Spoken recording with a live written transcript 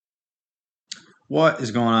What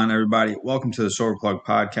is going on, everybody? Welcome to the Sober Plug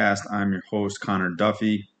Podcast. I'm your host, Connor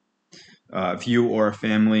Duffy. If you or a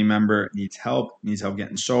family member needs help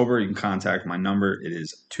getting sober, you can contact my number. It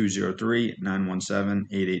is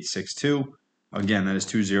 203-917-8862. Again, that is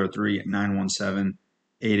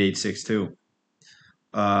 203-917-8862.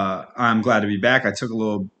 I'm glad to be back. I took a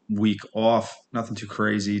little week off. Nothing too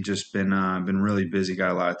crazy. Just been really busy.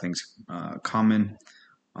 Got a lot of things coming.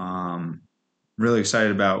 Really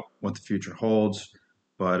excited about what the future holds.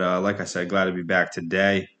 But like I said, glad to be back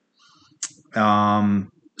today.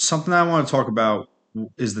 Something I want to talk about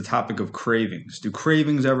is the topic of cravings. Do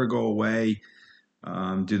cravings ever go away?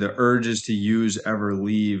 Do the urges to use ever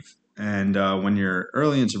leave? And when you're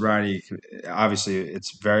early in sobriety, obviously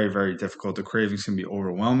it's very, very difficult. The cravings can be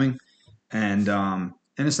overwhelming, and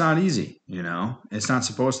it's not easy. It's not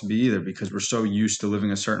supposed to be either, because we're so used to living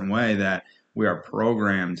a certain way that we are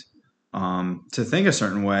programmed to think a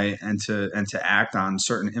certain way and to act on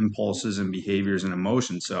certain impulses and behaviors and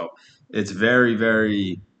emotions. So it's very,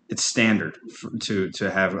 very it's standard to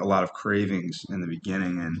have a lot of cravings in the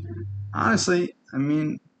beginning. And honestly, I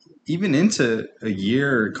mean, even into a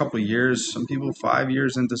year, a couple of years, some people 5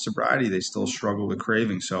 years into sobriety, they still struggle with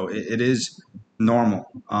cravings. So it is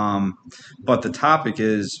normal. But the topic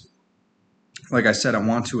is, like I said, I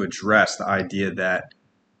want to address the idea that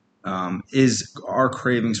is our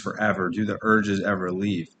cravings forever? Do the urges ever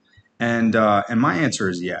leave? And my answer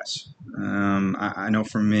is yes. I know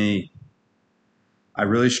for me, I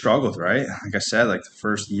really struggled. Right, like I said, like the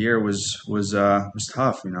first year was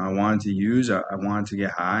tough. I wanted to use, I wanted to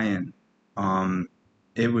get high, and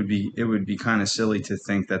it would be kind of silly to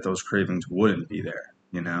think that those cravings wouldn't be there.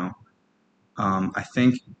 I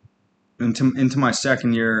think into my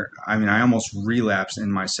second year, I mean, I almost relapsed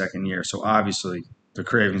in my second year. So obviously the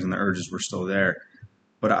cravings and the urges were still there.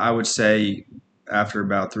 But I would say after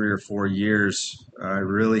about 3 or 4 years, I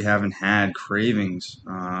really haven't had cravings,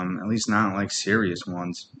 at least not like serious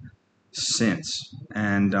ones, since.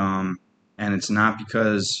 And it's not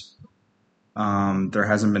because there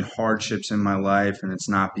hasn't been hardships in my life, and it's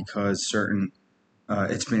not because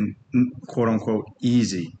it's been quote unquote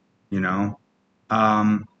easy, you know.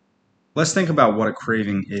 Um, let's think about what a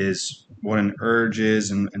craving is, what an urge is,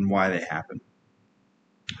 and why they happen.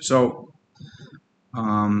 So,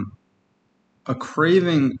 a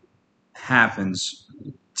craving happens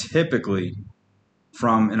typically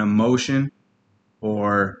from an emotion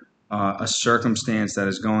or a circumstance that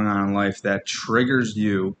is going on in life that triggers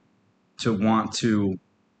you to want to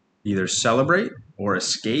either celebrate or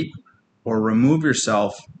escape or remove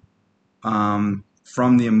yourself from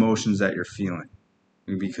the emotions that you're feeling.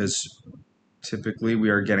 Because typically we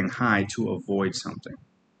are getting high to avoid something.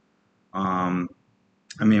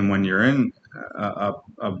 I mean, when you're in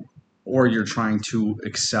or you're trying to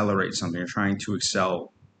accelerate something, you're trying to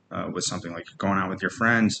excel with something, like you're going out with your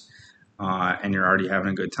friends and you're already having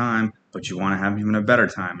a good time, but you want to have even a better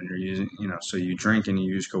time, and you're using, so you drink and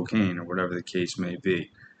you use cocaine or whatever the case may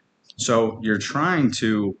be. So you're trying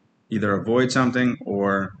to either avoid something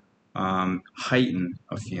or heighten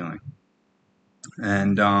a feeling.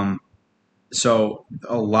 And so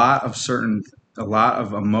a lot of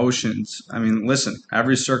emotions. I mean, listen,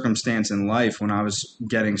 every circumstance in life when I was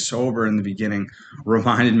getting sober in the beginning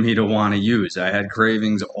reminded me to want to use. I had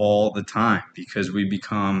cravings all the time because we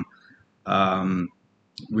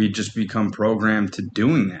just become programmed to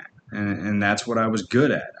doing that. And that's what I was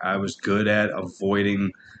good at. I was good at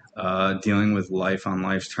avoiding dealing with life on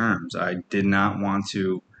life's terms. I did not want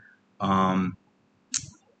to.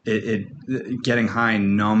 Getting high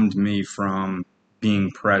numbed me from being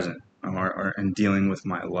present and dealing with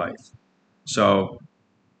my life. So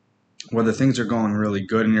whether things are going really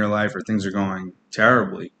good in your life or things are going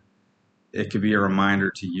terribly, it could be a reminder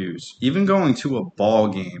to use. Even going to a ball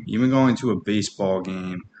game, even going to a baseball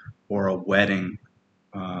game or a wedding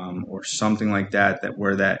or something like that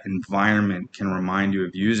where that environment can remind you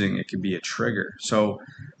of using, it could be a trigger. So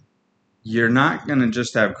you're not going to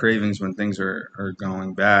just have cravings when things are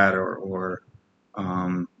going bad or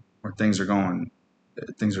things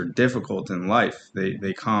are difficult in life.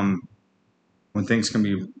 They come when things can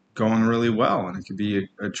be going really well, and it could be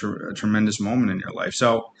a tremendous moment in your life.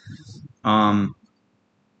 So now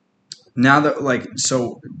that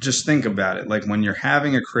so just think about it. Like when you're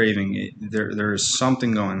having a craving, there's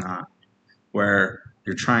something going on where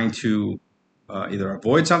you're trying to either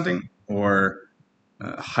avoid something or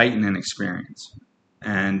heighten an experience.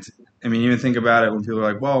 And I mean, even think about it when people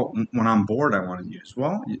are like, well, when I'm bored, I want to use.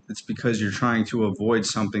 Well, it's because you're trying to avoid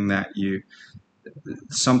something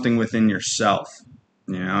something within yourself.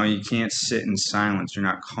 You can't sit in silence. You're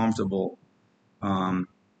not comfortable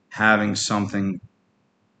having something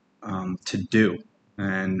to do.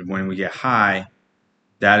 And when we get high,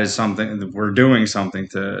 that is something we're doing something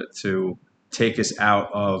to take us out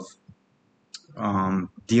of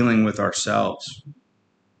dealing with ourselves.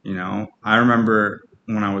 I remember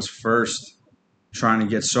when I was first trying to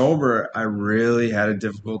get sober, I really had a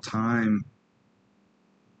difficult time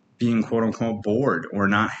being quote unquote bored or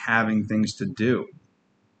not having things to do.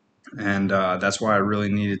 And that's why I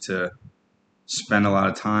really needed to spend a lot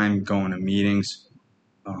of time going to meetings,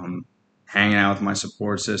 um, hanging out with my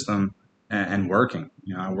support system, and working.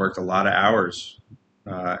 I worked a lot of hours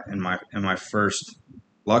in my first.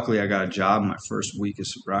 Luckily, I got a job in my first week of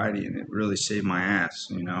sobriety, and it really saved my ass.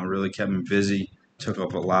 It really kept me busy, took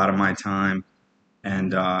up a lot of my time,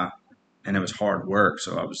 and and it was hard work.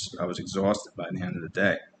 So I was exhausted by the end of the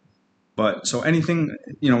day. But so anything,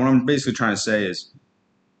 what I'm basically trying to say is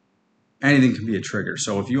anything can be a trigger.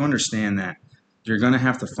 So if you understand that you're going to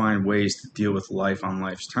have to find ways to deal with life on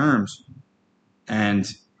life's terms and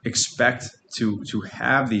expect to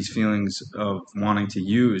have these feelings of wanting to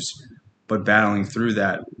use, but battling through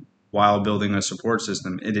that while building a support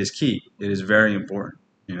system, it is key. It is very important,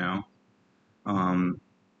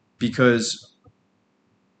 because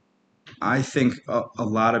I think a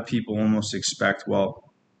lot of people almost expect, well,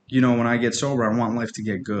 when I get sober, I want life to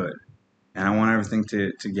get good and I want everything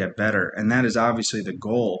to get better. And that is obviously the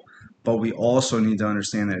goal, but we also need to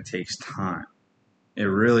understand that it takes time. It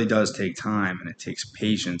really does take time, and it takes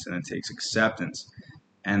patience, and it takes acceptance.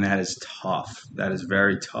 And that is tough. That is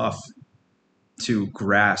very tough to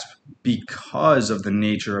grasp because of the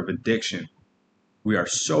nature of addiction. We are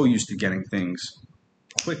so used to getting things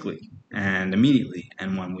quickly and immediately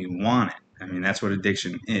and when we want it. I mean, that's what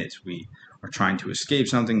addiction is. We are trying to escape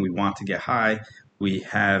something. We want to get high. We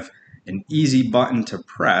have an easy button to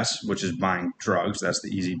press, which is buying drugs. That's the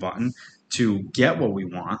easy button to get what we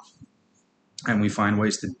want. And we find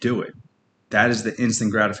ways to do it. That is the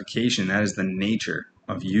instant gratification. That is the nature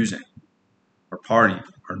of using or partying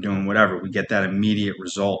or doing whatever. We get that immediate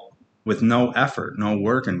result with no effort, no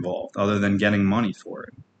work involved other than getting money for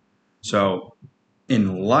it. So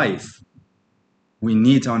in life, we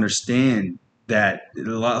need to understand that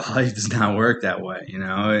life does not work that way.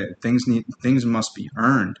 Things must be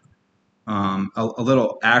earned. A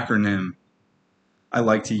little acronym I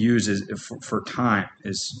like to use is for time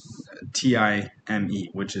is TIME,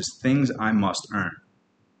 which is things I must earn.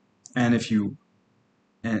 And if you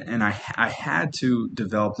and I had to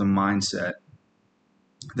develop the mindset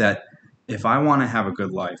that if I want to have a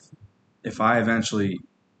good life, if I eventually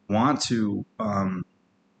want to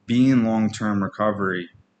be in long-term recovery,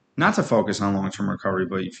 not to focus on long-term recovery,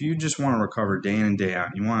 but if you just want to recover day in and day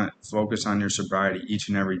out, you want to focus on your sobriety each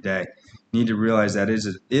and every day, you need to realize that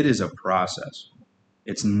it is a process.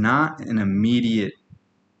 It's not an immediate,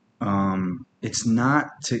 it's not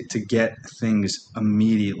to get things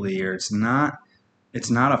immediately, or it's not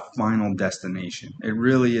a final destination. It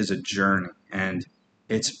really is a journey, and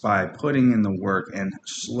it's by putting in the work and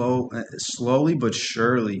slowly but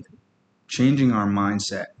surely changing our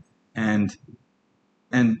mindset and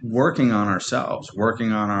working on ourselves,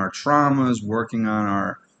 working on our traumas, working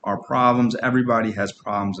on our problems. Everybody has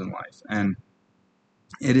problems in life, and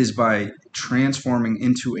it is by transforming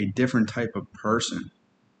into a different type of person.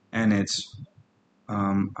 And it's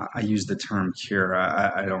I use the term cure.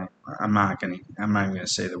 I don't. I'm not even going to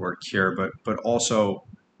say the word cure, but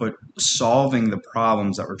solving the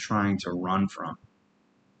problems that we're trying to run from,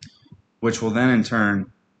 which will then in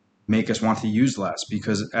turn make us want to use less,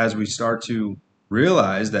 because as we start to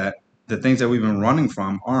realize that the things that we've been running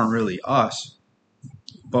from aren't really us,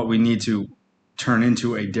 but we need to turn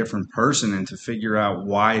into a different person and to figure out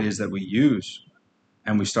why it is that we use,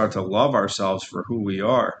 and we start to love ourselves for who we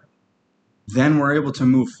are, then we're able to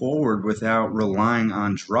move forward without relying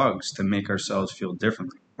on drugs to make ourselves feel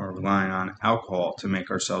differently or relying on alcohol to make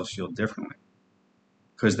ourselves feel differently.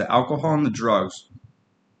 Because the alcohol and the drugs,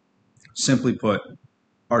 simply put,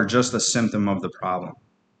 are just a symptom of the problem.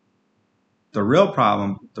 The real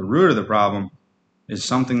problem, the root of the problem, is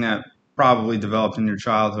something that probably developed in your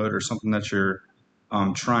childhood or something that you're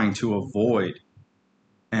trying to avoid,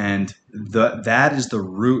 and that is the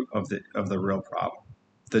root of the real problem.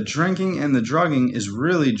 The drinking and the drugging is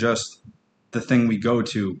really just the thing we go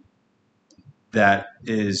to that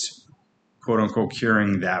is quote unquote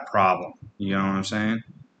curing that problem. You know what I'm saying?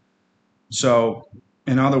 So,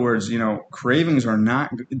 in other words, cravings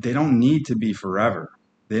they don't need to be forever.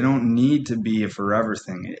 They don't need to be a forever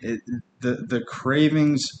thing. The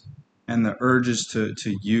cravings and the urges to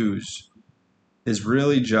use is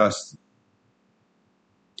really just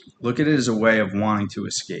look at it as a way of wanting to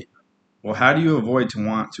escape. Well, how do you avoid to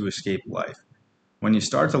want to escape life? When you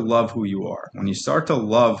start to love who you are, when you start to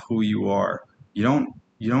love who you are, you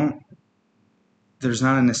don't, there's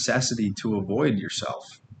not a necessity to avoid yourself.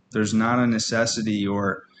 There's not a necessity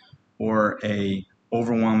or a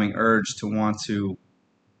overwhelming urge to want to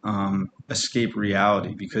escape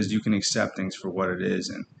reality because you can accept things for what it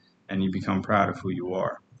is and you become proud of who you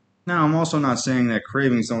are. Now, I'm also not saying that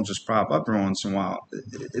cravings don't just pop up every once in a while.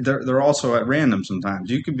 They're also at random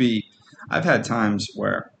sometimes. You could be, I've had times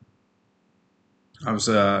where I was,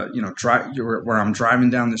 where I'm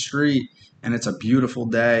driving down the street and it's a beautiful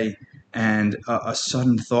day, and a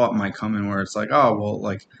sudden thought might come in where it's like, oh, well,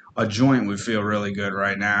 like a joint would feel really good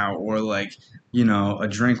right now, or like, a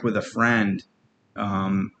drink with a friend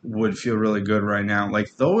would feel really good right now.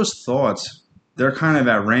 Like those thoughts, they're kind of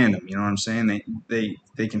at random. You know what I'm saying?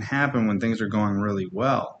 They can happen when things are going really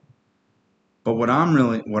well. But what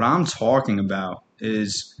I'm talking about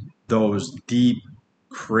is those deep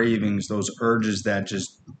cravings, those urges that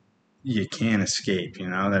just you can't escape,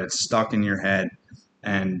 that it's stuck in your head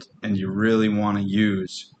and you really want to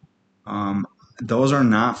use. Um, those are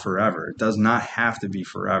not forever. It does not have to be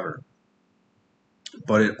forever.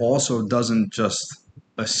 But it also doesn't just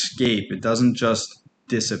escape. It doesn't just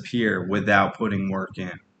disappear without putting work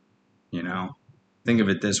in, you know? Think of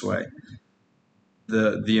it this way.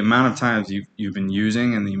 The amount of times you've been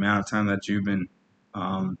using and the amount of time that you've been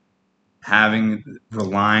um,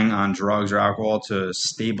 relying on drugs or alcohol to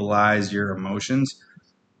stabilize your emotions,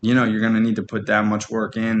 you're going to need to put that much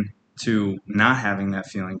work in to not having that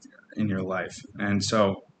feeling in your life. And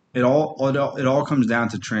so it all comes down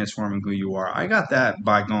to transforming who you are. I got that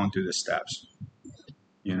by going through the steps.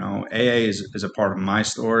 AA is a part of my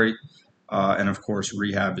story, and of course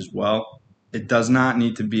rehab as well. It does not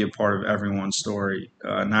need to be a part of everyone's story.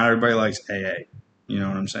 Not everybody likes AA. You know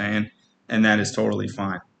what I'm saying? And that is totally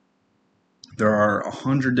fine. There are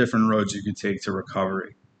 100 different roads you could take to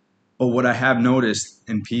recovery. But what I have noticed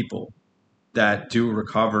in people that do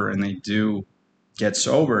recover and they do get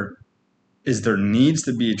sober is there needs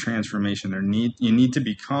to be a transformation. You need to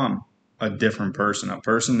become a different person, a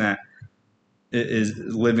person that is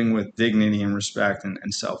living with dignity and respect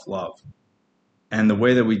and self-love. And the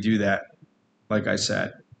way that we do that, like I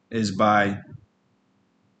said, is by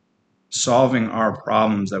solving our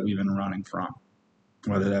problems that we've been running from,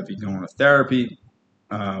 whether that be going to therapy,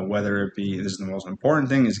 whether it be, this is the most important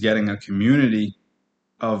thing, is getting a community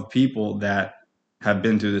of people that have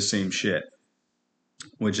been through the same shit,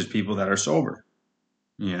 which is people that are sober,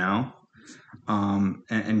 you know,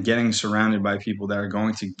 and getting surrounded by people that are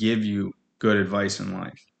going to give you good advice in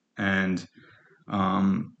life and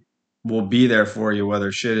will be there for you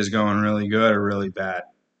whether shit is going really good or really bad.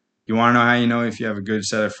 You want to know how you know if you have a good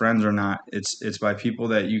set of friends or not? It's by people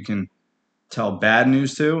that you can tell bad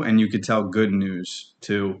news to and you could tell good news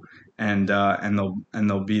to, and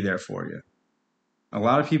they'll be there for you. A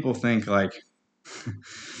lot of people think like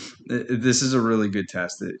this is a really good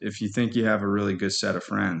test. If you think you have a really good set of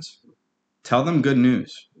friends, tell them good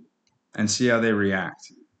news and see how they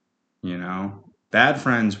react. Bad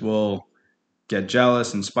friends will get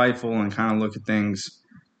jealous and spiteful and kind of look at things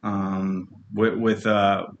with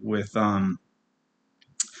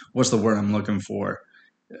what's the word I'm looking for?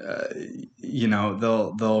 Uh,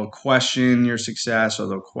 they'll question your success or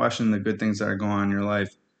they'll question the good things that are going on in your life.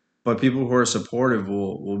 But people who are supportive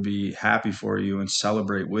will be happy for you and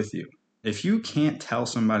celebrate with you. If you can't tell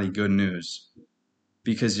somebody good news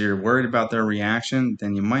because you're worried about their reaction,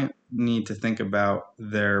 then you might need to think about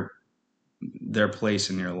their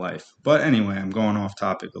place in your life. But anyway, I'm going off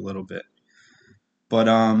topic a little bit. But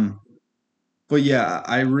yeah,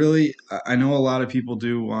 I know a lot of people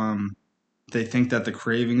do they think that the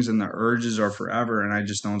cravings and the urges are forever, and I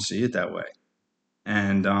just don't see it that way.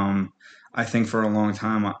 And I think for a long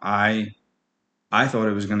time I thought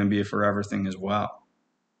it was going to be a forever thing as well.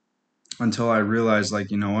 Until I realized,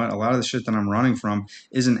 like, you know what, a lot of the shit that I'm running from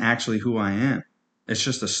isn't actually who I am. It's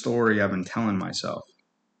just a story I've been telling myself.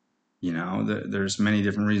 There's many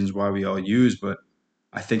different reasons why we all use, but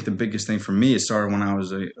I think the biggest thing for me, it started when I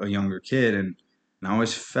was a younger kid, and I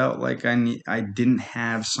always felt like I didn't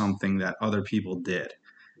have something that other people did,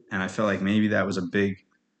 and I felt like maybe that was a big.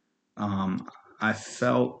 I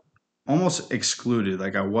felt almost excluded,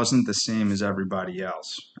 like I wasn't the same as everybody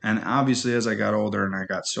else. And obviously, as I got older and I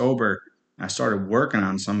got sober, I started working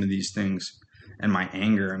on some of these things and my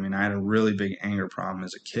anger. I mean, I had a really big anger problem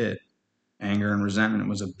as a kid. Anger and resentment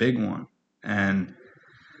was a big one, and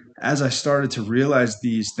as I started to realize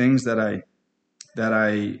these things that I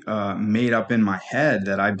made up in my head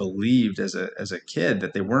that I believed as a kid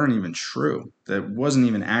that they weren't even true, that wasn't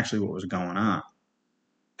even actually what was going on.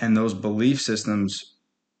 and those belief systems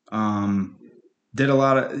um, did a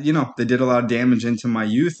lot of, they did a lot of damage into my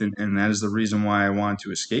youth, and that is the reason why I wanted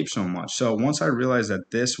to escape so much. So once I realized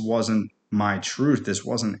that this wasn't my truth, this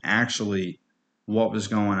wasn't actually what was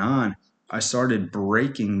going on, I started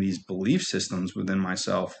breaking these belief systems within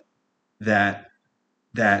myself that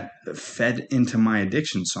fed into my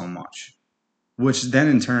addiction so much, which then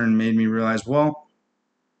in turn made me realize, well,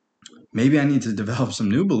 maybe I need to develop some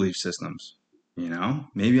new belief systems.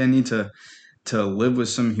 Maybe I need to live with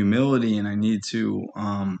some humility, and I need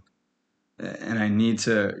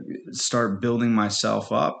to start building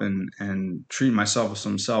myself up and treat myself with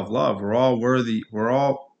some self-love. We're all worthy. We're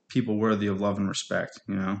all people worthy of love and respect,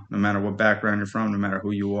 no matter what background you're from, no matter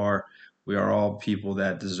who you are, we are all people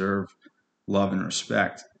that deserve love and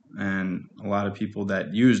respect. And a lot of people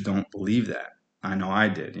that use don't believe that. I know I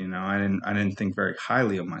did, I didn't think very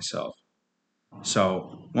highly of myself.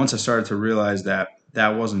 So once I started to realize that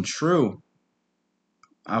that wasn't true,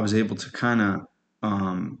 I was able to kind of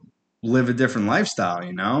live a different lifestyle.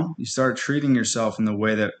 You start treating yourself in the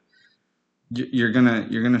way that you're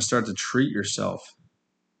gonna start to treat yourself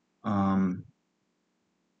um,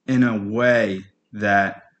 in a way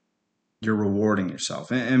that you're rewarding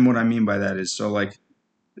yourself. And what I mean by that is, so like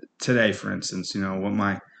today, for instance, what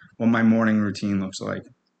my morning routine looks like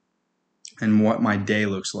and what my day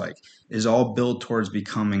looks like is all built towards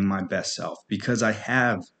becoming my best self, because I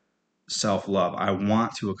have self love. I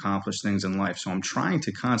want to accomplish things in life. So I'm trying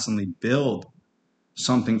to constantly build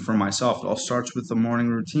something for myself. It all starts with the morning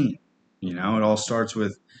routine. It all starts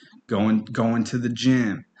with going to the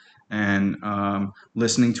gym and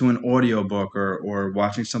listening to an audiobook, or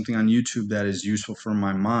watching something on YouTube that is useful for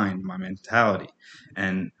my mind, my mentality.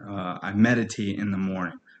 And I meditate in the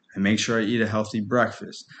morning. I make sure I eat a healthy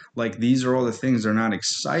breakfast. Like, these are all the things. They're not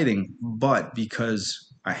exciting, but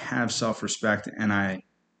because I have self-respect and I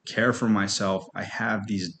care for myself, I have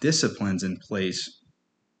these disciplines in place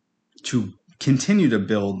to continue to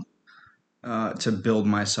build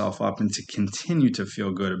myself up and to continue to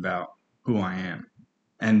feel good about who I am.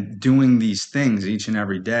 And doing these things each and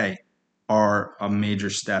every day are a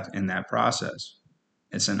major step in that process.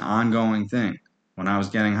 It's an ongoing thing. When I was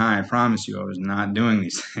getting high, I promise you, I was not doing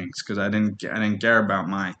these things because I didn't care about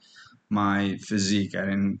my physique. I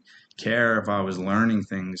didn't care if I was learning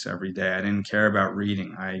things every day. I didn't care about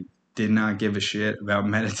reading. I did not give a shit about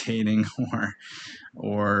meditating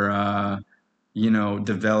or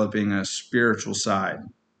developing a spiritual side.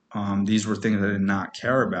 These were things I did not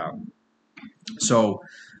care about. So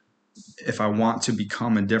if I want to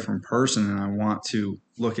become a different person and I want to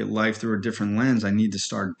look at life through a different lens, I need to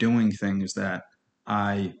start doing things that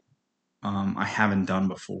I I haven't done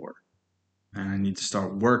before, and I need to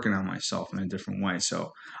start working on myself in a different way.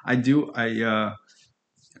 So I do.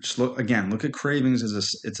 Just look at cravings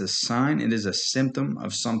as it's a sign. It is a symptom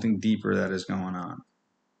of something deeper that is going on.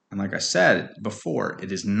 And like I said before,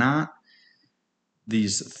 it is not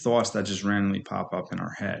these thoughts that just randomly pop up in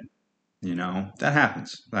our head. That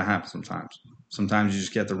happens. That happens sometimes. Sometimes you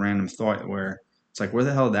just get the random thought where it's like, where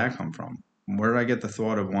the hell did that come from? Where did I get the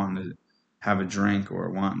thought of wanting to have a drink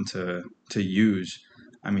or wanting to use?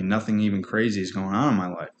 I mean, nothing even crazy is going on in my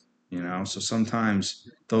life. So sometimes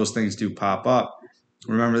those things do pop up.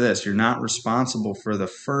 Remember this: you're not responsible for the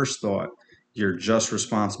first thought. You're just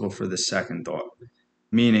responsible for the second thought.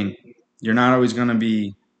 Meaning, you're not always going to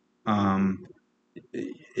be.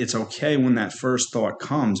 It's okay when that first thought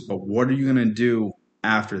comes, but what are you going to do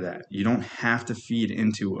after that? You don't have to feed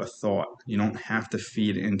into a thought. You don't have to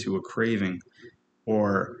feed into a craving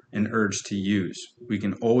or an urge to use. We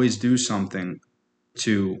can always do something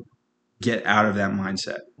to get out of that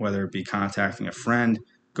mindset, whether it be contacting a friend,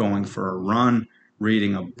 going for a run,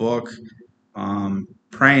 reading a book,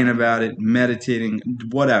 praying about it, meditating,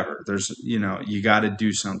 whatever. You got to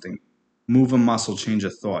do something. Move a muscle, change a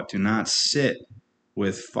thought. Do not sit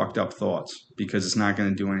with fucked up thoughts, because it's not going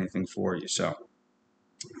to do anything for you. So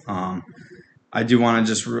um, I do want to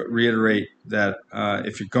just reiterate that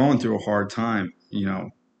if you're going through a hard time,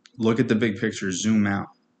 look at the big picture, zoom out,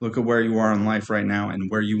 look at where you are in life right now and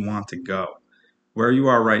where you want to go. Where you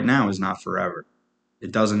are right now is not forever.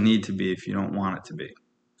 It doesn't need to be if you don't want it to be.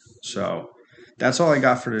 So that's all I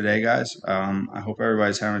got for today, guys. I hope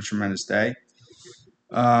everybody's having a tremendous day.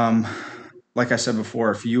 Um, like I said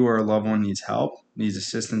before, if you or a loved one needs help, needs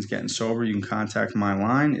assistance getting sober, you can contact my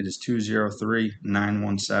line. It is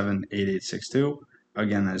 203-917-8862.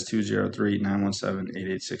 Again, that is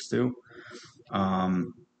 203-917-8862.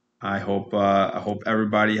 I hope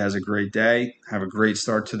everybody has a great day. Have a great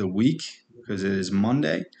start to the week, because it is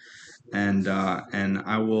Monday, and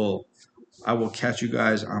I will catch you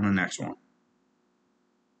guys on the next one.